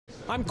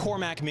I'm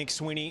Cormac Mac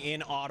Sweeney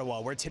in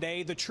Ottawa, where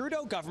today the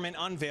Trudeau government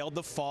unveiled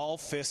the fall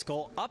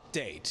fiscal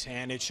update,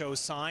 and it shows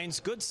signs,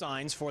 good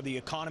signs for the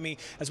economy,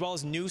 as well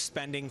as new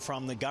spending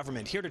from the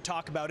government. Here to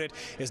talk about it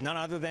is none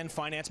other than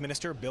Finance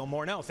Minister Bill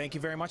Morneau. Thank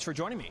you very much for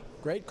joining me.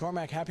 Great,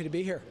 Cormac, happy to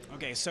be here.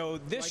 Okay, so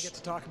this... Do I get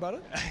to talk about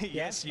it?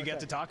 Yes, you get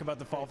to talk about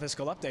the fall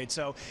fiscal update.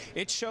 So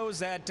it shows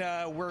that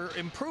we're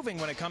improving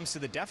when it comes to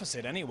the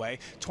deficit anyway.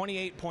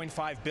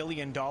 $28.5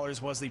 billion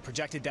was the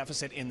projected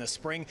deficit in the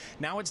spring.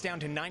 Now it's down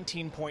to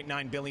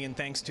 $19.9 billion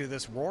thanks to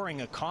this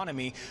roaring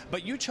economy.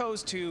 But you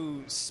chose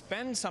to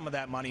spend some of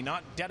that money,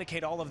 not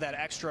dedicate all of that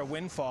extra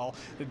windfall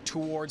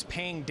towards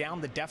paying down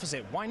the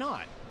deficit. Why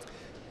not?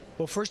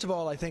 Well, first of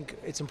all, I think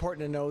it's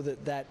important to know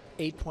that that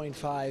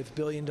 $8.5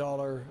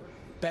 billion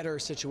better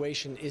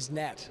situation is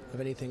net of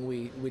anything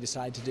we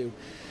decide to do.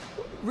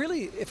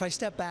 Really, if I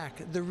step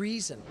back, the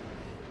reason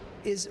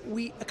is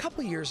a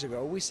couple of years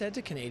ago, we said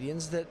to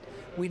Canadians that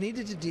we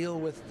needed to deal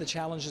with the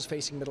challenges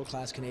facing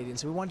middle-class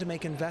Canadians. We wanted to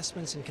make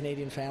investments in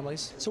Canadian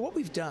families. So what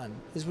we've done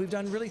is we've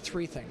done really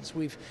three things.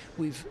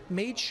 We've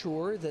made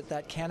sure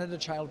that Canada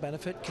Child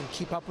Benefit can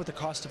keep up with the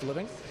cost of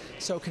living.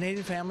 So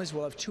Canadian families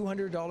will have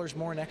 $200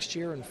 more next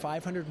year and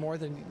 $500 more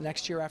than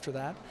next year after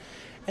that.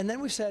 And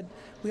then we've said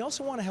we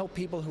also want to help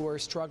people who are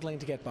struggling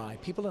to get by,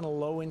 people in a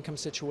low-income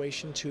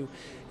situation to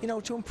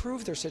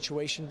improve their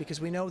situation, because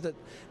we know that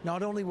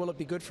not only will it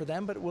be good for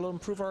them, but it will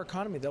improve our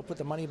economy. They'll put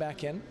the money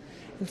back in.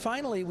 And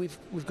finally,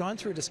 we've gone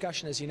through a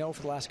discussion, as you know,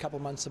 for the last couple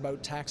of months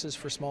about taxes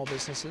for small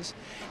businesses.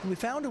 And we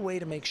found a way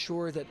to make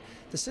sure that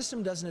the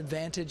system doesn't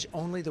advantage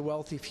only the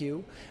wealthy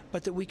few,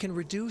 but that we can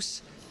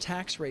reduce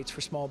tax rates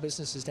for small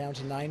businesses down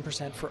to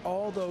 9% for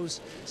all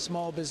those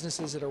small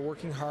businesses that are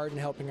working hard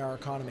and helping our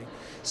economy.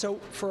 So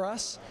for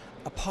us,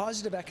 a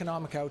positive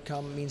economic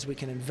outcome means we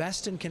can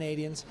invest in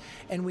Canadians,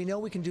 and we know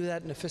we can do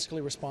that in a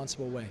fiscally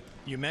responsible way.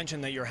 You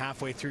mentioned that you're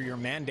halfway through your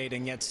mandate,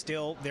 and yet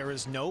still there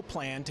is no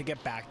plan to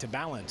get back to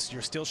balance.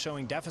 You're still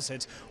showing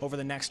deficits over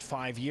the next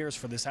 5 years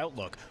for this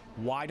outlook.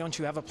 Why don't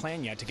you have a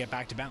plan yet to get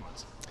back to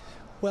balance?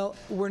 Well,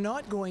 we're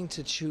not going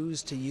to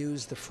choose to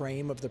use the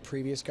frame of the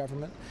previous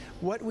government.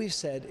 What we've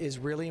said is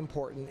really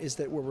important is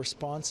that we're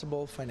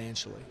responsible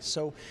financially.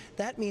 So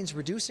that means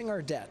reducing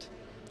our debt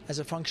as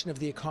a function of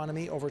the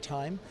economy over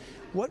time.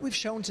 What we've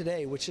shown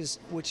today, which is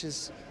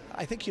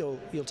I think you'll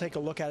take a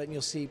look at it and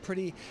you'll see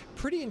pretty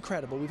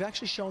incredible. We've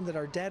actually shown that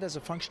our debt as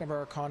a function of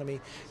our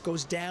economy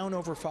goes down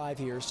over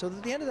 5 years. So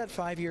at the end of that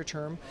 5-year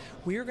term,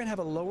 we are going to have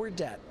a lower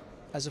debt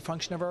as a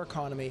function of our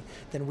economy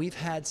than we've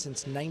had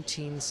since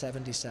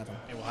 1977.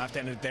 And we'll have to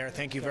end it there.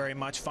 Thank you very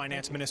much,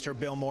 Finance Minister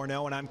Bill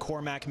Morneau, and I'm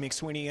Cormac Mac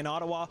Sweeney in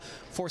Ottawa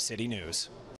for City News.